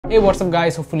Hey, what's up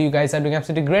guys? Hopefully you guys are doing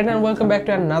absolutely great and welcome back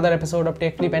to another episode of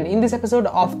TechFlip. And in this episode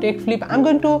of TechFlip, I'm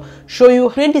going to show you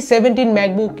 2017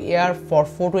 MacBook Air for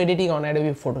photo editing on Adobe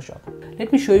Photoshop.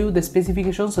 Let me show you the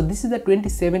specifications. So this is the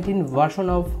 2017 version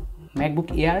of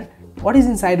MacBook Air. What is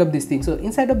inside of this thing? So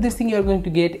inside of this thing you are going to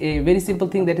get a very simple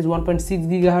thing, that is 1.6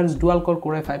 GHz dual core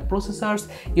Core i5 processors.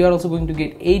 You are also going to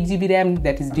get 8 GB RAM,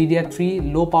 that is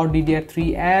DDR3, low power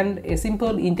DDR3, and a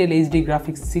simple Intel HD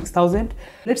graphics 6000.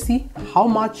 Let's see how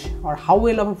much or how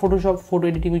well of a Photoshop photo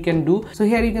editing we can do. So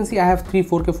here you can see I have 3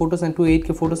 4K photos and 2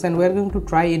 8K photos, and we are going to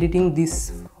try editing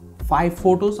these 5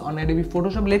 photos on Adobe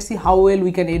Photoshop. Let's see how well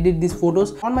we can edit these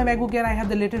photos. On my MacBook Air I have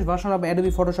the latest version of Adobe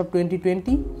Photoshop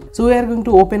 2020. So we are going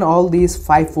to open all these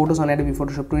 5 photos on Adobe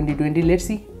Photoshop 2020. Let's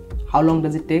see how long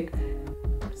does it take.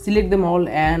 Select them all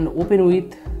and open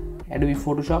with Adobe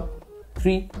Photoshop.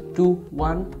 3, 2,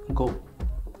 1, go.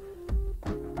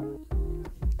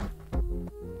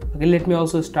 Okay, let me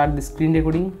also start the screen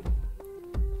recording.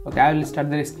 Okay, I will start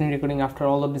the screen recording after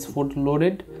all of this photo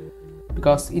loaded,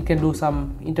 because it can do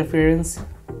some interference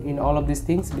in all of these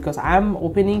things, because I am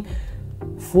opening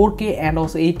 4K and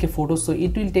also 8K photos, so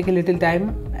it will take a little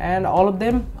time and all of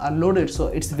them are loaded, so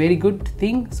it's very good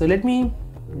thing. So let me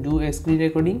do a screen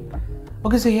recording.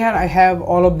 Okay, so here I have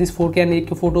all of this 4K and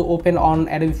 8K photo open on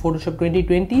Adobe Photoshop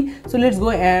 2020. So let's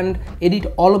go and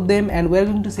edit all of them, and we're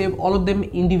going to save all of them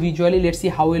individually. Let's see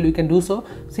how well we can do so.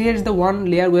 So here's the one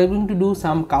layer. We're going to do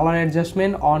some color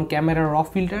adjustment on camera raw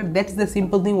filter. That's the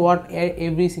simple thing what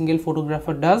every single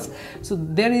photographer does. So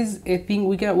there is a thing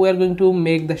we are going to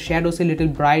make the shadows a little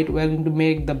bright. We're going to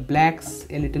make the blacks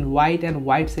a little white and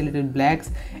whites a little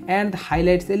blacks, and the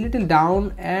highlights a little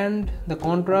down, and the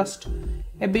contrast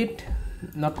a bit,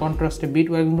 not contrast a bit,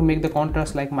 we're going to make the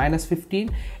contrast like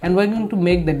 -15, and we're going to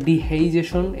make the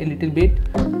dehazeation a little bit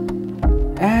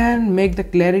and make the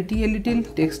clarity a little,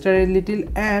 texture a little,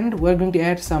 and we're going to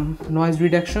add some noise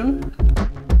reduction.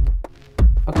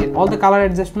 Okay, all the color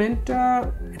adjustment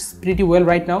it's pretty well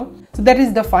right now. So that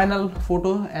is the final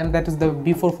photo, and that is the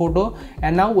before photo,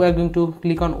 and now we are going to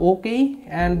click on OK,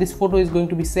 and this photo is going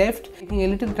to be saved. Taking a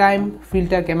little time,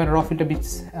 filter camera raw filter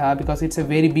bits because it's a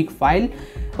very big file.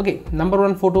 Okay, number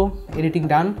 1 photo editing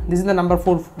done. This is the number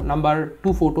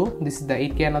 2 photo. This is the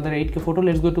 8K, another 8K photo.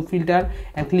 Let's go to filter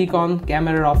and click on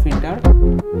camera raw filter,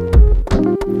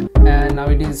 and now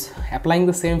it is applying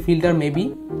the same filter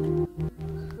maybe.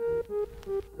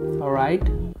 Alright,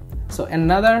 so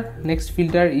another next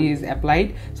filter is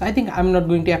applied, so I think I'm not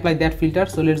going to apply that filter.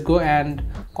 So let's go and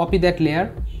copy that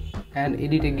layer and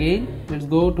edit again. Let's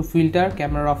go to filter,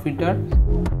 camera raw filter.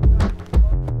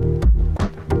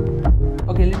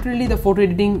 Okay, literally the photo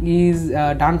editing is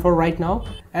done for right now,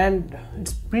 and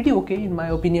it's pretty okay in my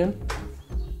opinion.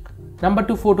 Number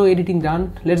 2 photo editing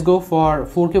done. Let's go for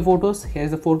 4K photos.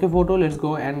 Here's the 4K photo. Let's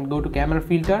go and go to camera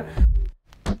filter.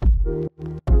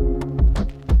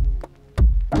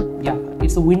 Yeah,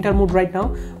 it's a winter mode right now.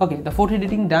 Okay, the photo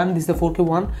editing done. This is the 4K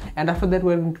one, and after that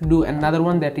we're going to do another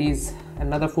one, that is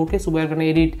another 4K. So we're going to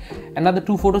edit another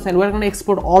 2 photos, and we're going to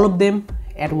export all of them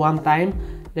at one time.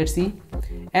 Let's see.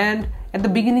 And at the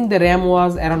beginning the RAM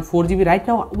was around 4 GB. Right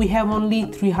now we have only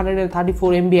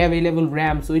 334 MB available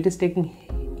RAM, so it is taking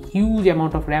huge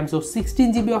amount of RAM. So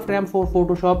 16 GB of RAM for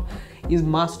Photoshop is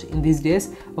must in these days.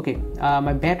 Okay,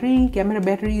 my camera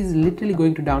battery is literally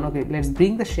going to down. Okay, let's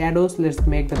bring the shadows, let's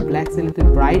make the blacks a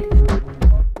little bright.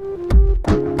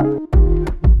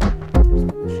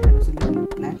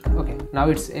 Okay, now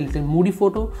it's a little moody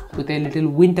photo with a little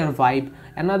winter vibe.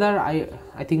 Another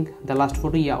I think the last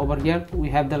photo, yeah, over here we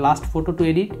have the last photo to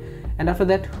edit, and after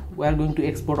that we are going to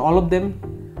export all of them.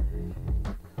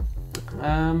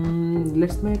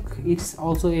 Let's make it's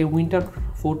also a winter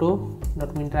photo,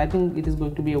 not winter, I think it is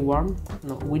going to be a warm,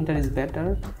 no, winter is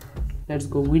better. Let's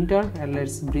go winter, and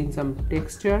let's bring some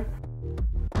texture.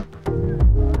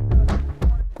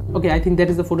 Okay, I think that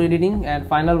is the photo editing, and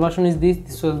final version is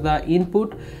this was the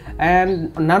input,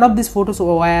 and none of these photos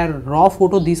were raw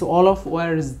photo. These all of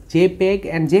were JPEG,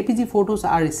 and JPG photos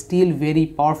are still very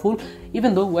powerful,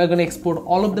 even though we're going to export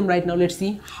all of them right now. Let's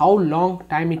see how long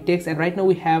time it takes, and right now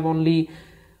we have only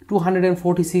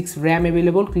 246 RAM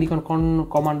available. Click on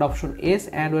Command Option S,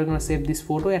 and we're going to save this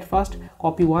photo. At first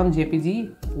copy one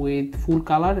JPG with full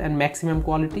color and maximum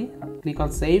quality. Click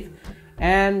on save,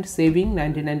 and saving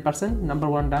 99%. Number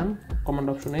 1 done. Command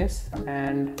Option S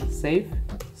and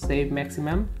save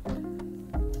maximum.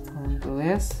 Ctrl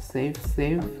S, save,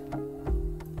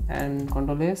 and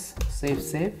Ctrl S,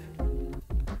 save,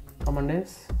 Command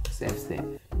S,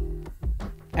 save.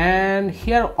 And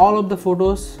here all of the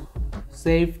photos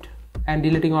saved, and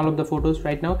deleting all of the photos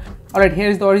right now. Alright, here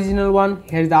is the original one,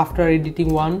 here is the after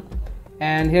editing one,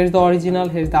 and here's the original,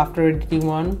 here's the after editing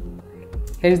one.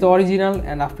 Here's the original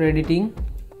and after editing,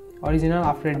 original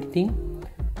after editing.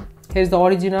 Here's the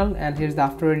original and here's the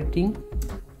after editing.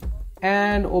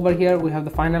 And over here we have the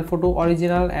final photo,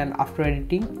 original and after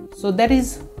editing. So that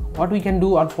is what we can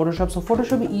do on Photoshop. So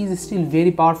Photoshop is still very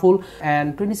powerful,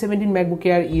 and 2017 MacBook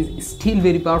Air is still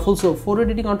very powerful. So photo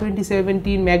editing on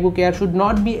 2017 MacBook Air should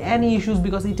not be any issues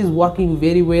because it is working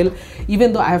very well.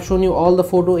 Even though I have shown you all the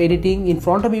photo editing in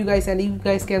front of you guys, and you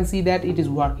guys can see that it is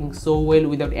working so well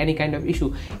without any kind of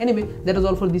issue. Anyway, that is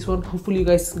all for this one. Hopefully you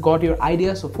guys got your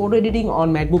idea. So photo editing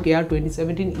on MacBook Air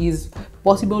 2017 is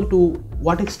possible to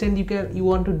what extent you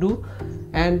want to do,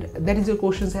 and that is your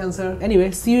questions answer.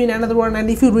 Anyway, see you in another one, and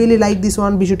if you really like this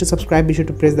one, be sure to subscribe, be sure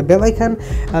to press the bell icon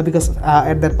because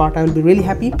at that part I will be really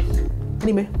happy.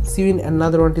 Anyway, see you in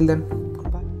another one. Till then,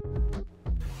 goodbye.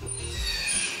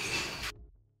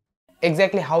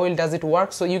 Exactly how well does it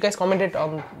work? So you guys commented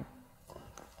on